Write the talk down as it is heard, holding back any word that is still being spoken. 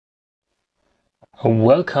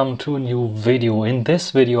Welcome to a new video. In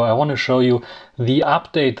this video I want to show you the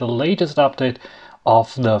latest update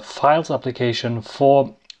of the Files application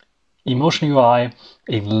for Emotion UI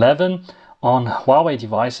 11 on Huawei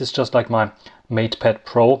devices, just like my MatePad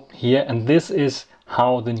Pro here. And this is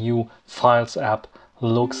how the new Files app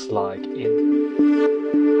looks like.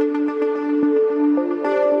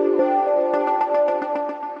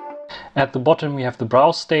 At the bottom we have the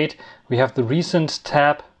Browse State, we have the Recent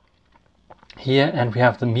tab here, and we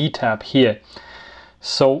have the Me tab here.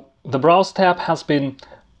 So the Browse tab has been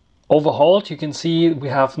overhauled. You can see we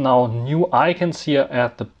have now new icons here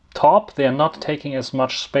at the top. They are not taking as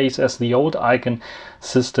much space as the old icon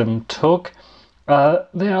system took. They are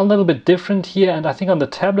a little bit different here, and I think on the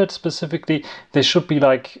tablet specifically they should be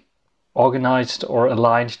like organized or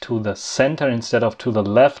aligned to the center instead of to the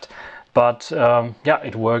left. But yeah,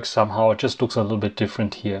 it works somehow. It just looks a little bit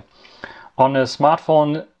different here. On a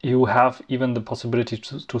smartphone, you have even the possibility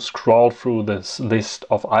to scroll through this list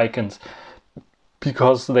of icons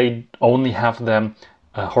because they only have them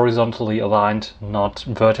horizontally aligned, not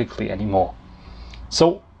vertically anymore.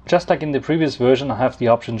 So just like in the previous version, I have the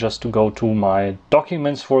option just to go to my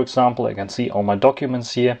documents, for example. I can see all my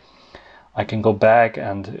documents here. I can go back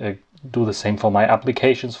and do the same for my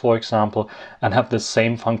applications, for example, and have the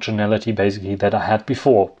same functionality basically that I had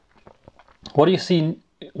before. What you see,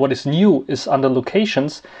 what is new is under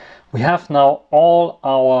locations, we have now all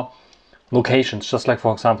our locations, just like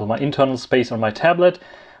for example my internal space on my tablet,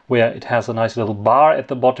 where it has a nice little bar at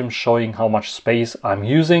the bottom showing how much space I'm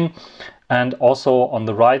using. And also on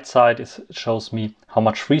the right side it shows me how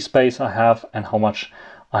much free space I have and how much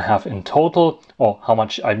I have in total, or how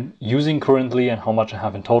much I'm using currently and how much I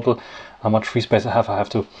have in total. How much free space I have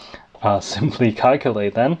to simply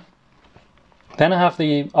calculate then. Then I have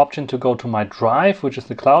the option to go to my drive, which is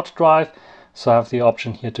the cloud drive. So I have the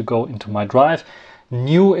option here to go into my drive.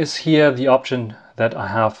 New is here the option that I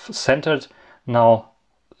have centered now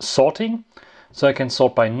sorting. So I can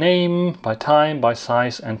sort by name, by time, by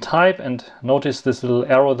size and type. And notice this little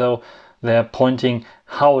arrow though, they're pointing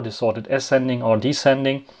how it is sorted, ascending or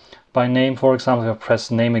descending. By name, for example, if I press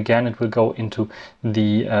name again, it will go into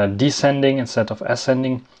the descending instead of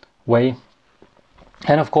ascending way.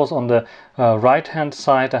 And of course on the right hand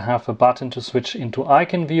side I have a button to switch into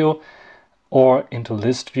icon view or into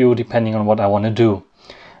list view depending on what I want to do.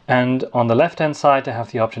 And on the left hand side I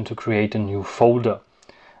have the option to create a new folder.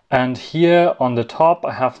 And here on the top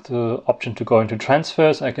I have the option to go into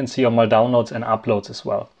transfers. I can see on my downloads and uploads as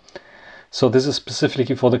well. So this is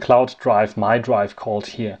specifically for the cloud drive, my drive called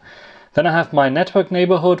here. Then I have my network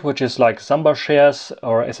neighborhood, which is like Samba shares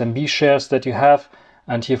or SMB shares that you have.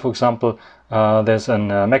 And here, for example, there's a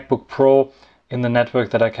MacBook Pro in the network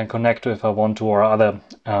that I can connect to if I want to, or other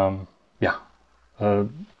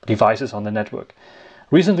devices on the network.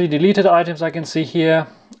 Recently deleted items I can see here.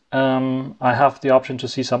 I have the option to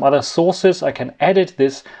see some other sources. I can edit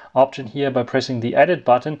this option here by pressing the edit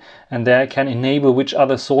button, and there I can enable which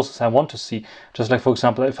other sources I want to see. Just like, for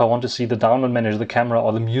example, if I want to see the download manager, the camera,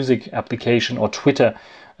 or the music application, or Twitter,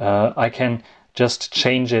 I can just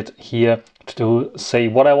change it here to say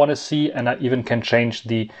what I want to see, and I even can change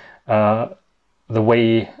the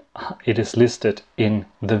way it is listed in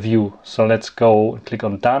the view. So let's go and click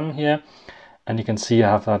on done here, and you can see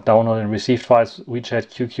I have download and received files, WeChat,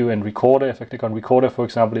 QQ, and recorder. If I click on recorder, for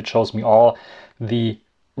example, it shows me all the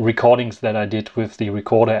recordings that I did with the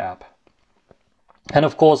recorder app. And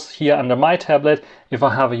of course here under my tablet, if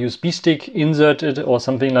I have a USB stick inserted or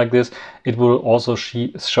something like this, it will also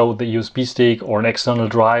show the USB stick or an external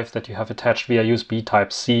drive that you have attached via USB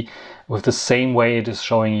Type-C with the same way it is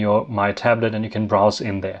showing my tablet, and you can browse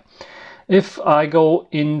in there. If I go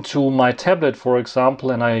into my tablet, for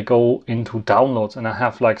example, and I go into downloads and I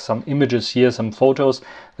have like some images here, some photos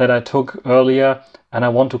that I took earlier, and I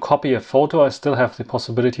want to copy a photo, I still have the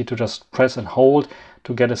possibility to just press and hold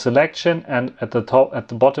to get a selection, and at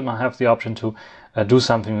the bottom I have the option to do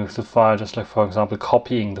something with the file, just like for example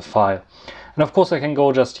copying the file. And of course I can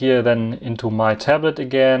go just here then into my tablet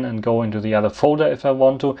again and go into the other folder if I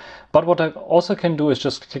want to. But what I also can do is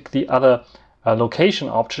just click the other location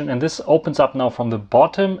option, and this opens up now from the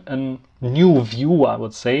bottom a new view, I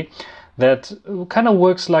would say, that kind of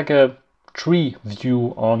works like a tree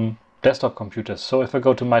view on desktop computers. So if I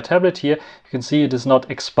go to my tablet here, you can see it is not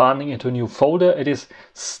expanding into a new folder, it is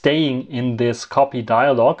staying in this copy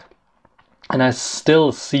dialog, and I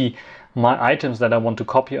still see my items that I want to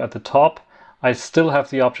copy at the top. I still have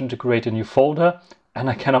the option to create a new folder, and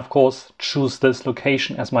I can of course choose this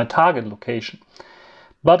location as my target location.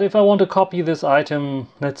 But if I want to copy this item,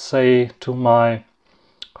 let's say to my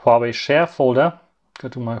Huawei share folder, go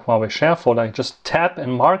to my Huawei share folder, I just tap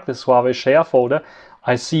and mark this Huawei share folder.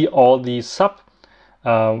 I see all these sub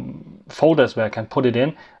folders where I can put it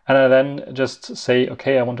in, and I then just say,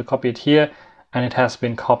 okay, I want to copy it here, and it has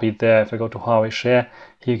been copied there. If I go to Huawei share,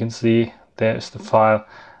 here you can see there is the file,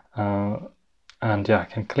 and yeah, I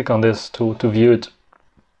can click on this to view it.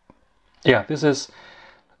 Yeah, this is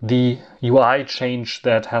the UI change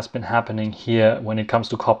that has been happening here when it comes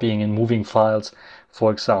to copying and moving files,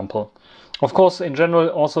 for example. Of course, in general,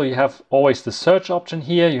 also you have always the search option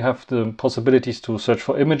here. You have the possibilities to search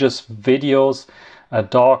for images, videos,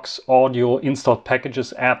 docs, audio, installed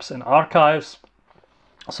packages, apps, and archives.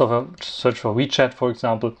 So if I search for WeChat, for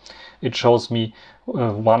example, it shows me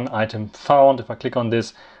one item found. If I click on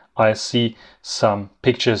this, I see some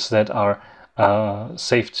pictures that are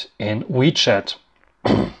saved in WeChat.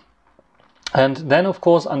 And then, of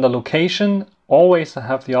course, under location, always I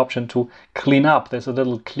have the option to clean up. There's a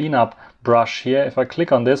little cleanup brush here. If I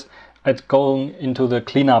click on this, it's going into the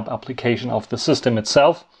cleanup application of the system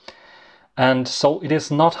itself. And so it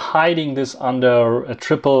is not hiding this under a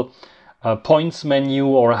triple points menu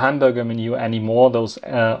or a hamburger menu anymore. Those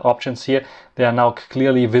options here, they are now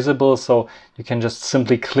clearly visible, so you can just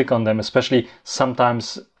simply click on them, especially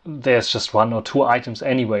sometimes there's just one or two items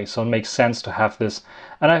anyway, so it makes sense to have this.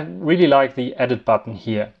 And I really like the edit button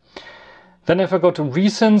here. Then if I go to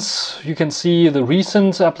recents, you can see the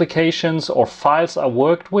recent applications or files I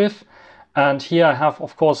worked with. And here I have,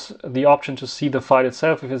 of course, the option to see the file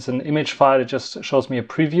itself. If it's an image file, it just shows me a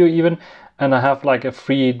preview even. And I have like a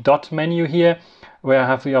free dot menu here where I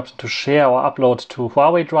have the option to share or upload to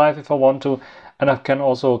Huawei Drive if I want to. And I can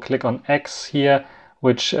also click on X here,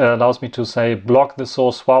 which allows me to say block the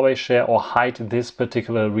source Huawei share or hide this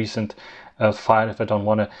particular recent file if I don't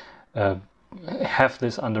want to have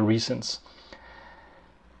this under recents.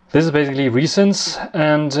 This is basically recents,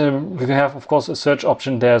 and we have, of course, a search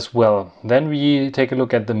option there as well. Then we take a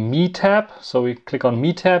look at the Me tab. So we click on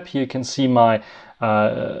Me tab. Here you can see my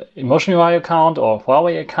Emotion UI account or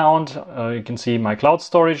Huawei account. You can see my cloud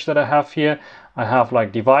storage that I have here. I have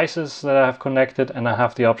like devices that I have connected, and I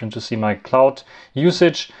have the option to see my cloud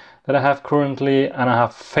usage that I have currently, and I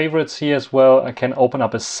have favorites here as well. I can open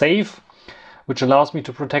up a save, which allows me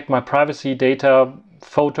to protect my privacy data,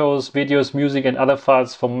 photos, videos, music, and other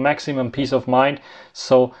files for maximum peace of mind.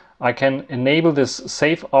 So I can enable this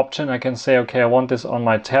save option. I can say, okay, I want this on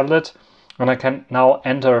my tablet, and I can now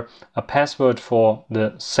enter a password for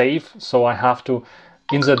the save. So I have to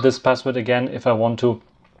insert this password again if I want to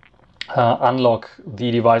unlock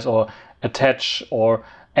the device or attach or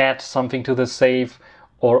add something to the save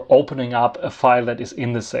or opening up a file that is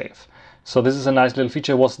in the save. So this is a nice little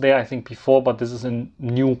feature. It was there, I think, before, but this is a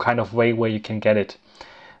new kind of way where you can get it.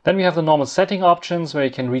 Then we have the normal setting options where you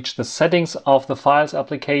can reach the settings of the Files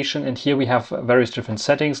application. And here we have various different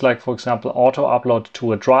settings, like, for example, auto upload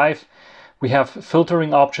to a drive. We have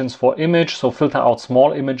filtering options for image, so filter out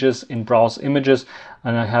small images in browse images.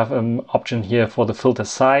 And I have an option here for the filter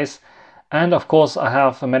size. And of course, I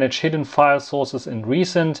have manage hidden file sources in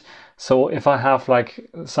recent. So if I have like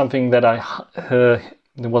something that I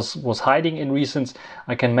was hiding in recents,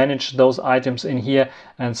 I can manage those items in here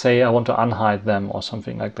and say I want to unhide them or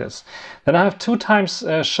something like this. Then I have 2 times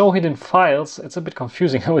show hidden files. It's a bit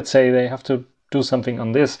confusing. I would say they have to do something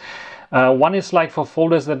on this. One is like for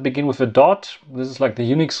folders that begin with a dot. This is like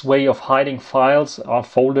the Unix way of hiding files, or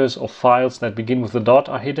folders or files that begin with a dot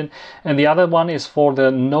are hidden. And the other one is for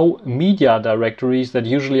the no media directories that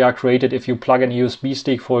usually are created if you plug in a USB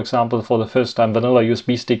stick, for example, for the first time, vanilla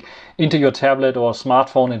USB stick, into your tablet or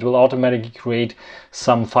smartphone. It will automatically create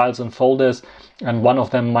some files and folders. And one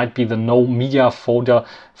of them might be the no media folder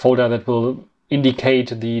that will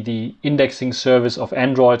indicate the indexing service of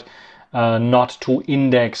Android not to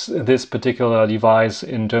index this particular device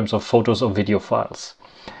in terms of photos or video files.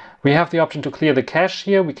 We have the option to clear the cache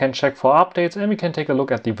here. We can check for updates, and we can take a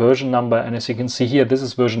look at the version number. And as you can see here, this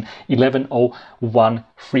is version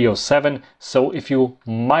 11.01.307. So if you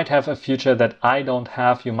might have a feature that I don't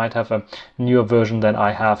have, you might have a newer version than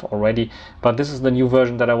I have already. But this is the new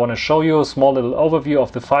version that I want to show you. A small little overview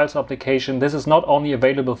of the Files application. This is not only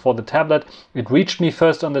available for the tablet. It reached me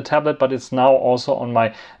first on the tablet, but it's now also on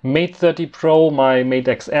my Mate 30 Pro. My Mate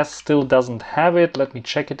XS still doesn't have it. Let me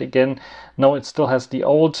check it again. No, it still has the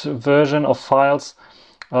old version of Files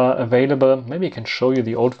available. Maybe I can show you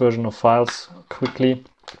the old version of Files quickly.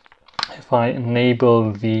 If I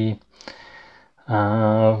enable the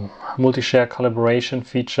multi-share collaboration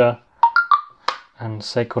feature and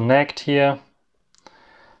say connect here,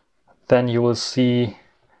 then you will see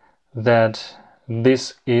that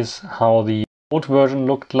this is how the old version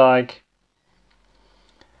looked like.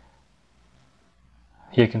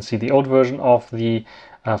 Here you can see the old version of the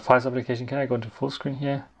Files application. Can I go into full screen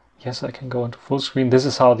here? Yes, I can go into full screen. This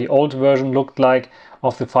is how the old version looked like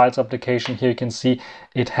of the Files application. Here you can see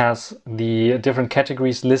it has the different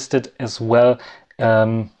categories listed as well.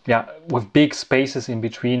 Yeah, with big spaces in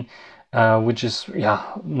between, which is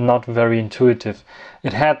not very intuitive.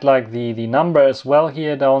 It had like the number as well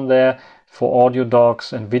here down there for audio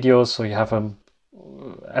docs and videos, so you have a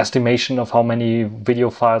estimation of how many video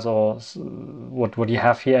files or what you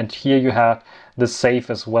have here, and here you have the save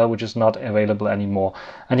as well, which is not available anymore.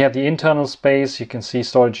 And you have the internal space, you can see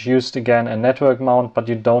storage used again and network mount, but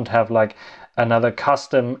you don't have like another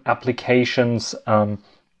custom applications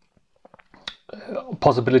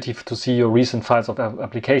possibility to see your recent files of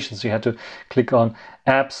applications. You had to click on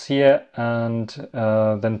apps here and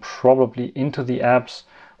then probably into the apps.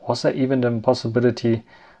 Was there even the possibility?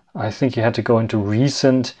 I think you had to go into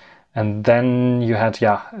recent, and then you had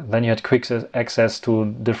quick access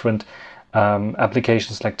to different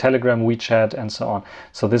applications like Telegram, WeChat, and so on.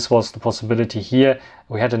 So this was the possibility here.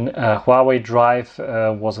 We had a Huawei Drive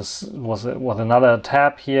was another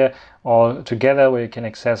tab here all together where you can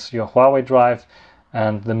access your Huawei Drive,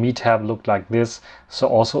 and the Me tab looked like this. So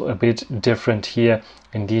also a bit different here.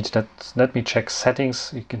 Indeed, let me check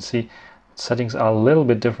settings. You can see settings are a little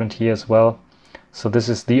bit different here as well. So this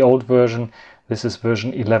is the old version. This is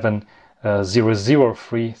version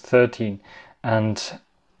 11.003.13, and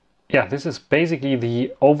yeah, this is basically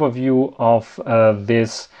the overview of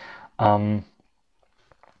this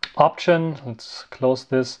option. Let's close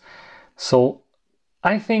this. So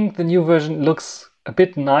I think the new version looks a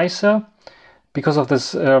bit nicer because of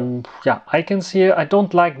this icons here. I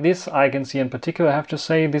don't like this icons here in particular, I have to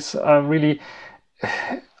say. This really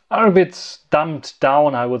are a bit dumbed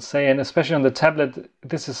down, I would say, and especially on the tablet,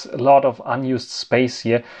 this is a lot of unused space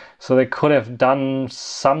here, so they could have done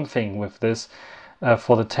something with this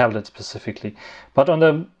for the tablet specifically. But on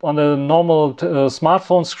the normal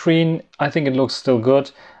smartphone screen, I think it looks still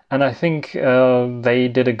good, and I think they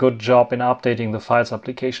did a good job in updating the Files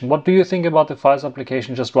application. What do you think about the Files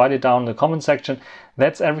application? Just write it down in the comment section.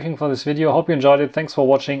 That's everything for this video. Hope you enjoyed it. Thanks for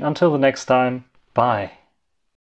watching. Until the next time, bye.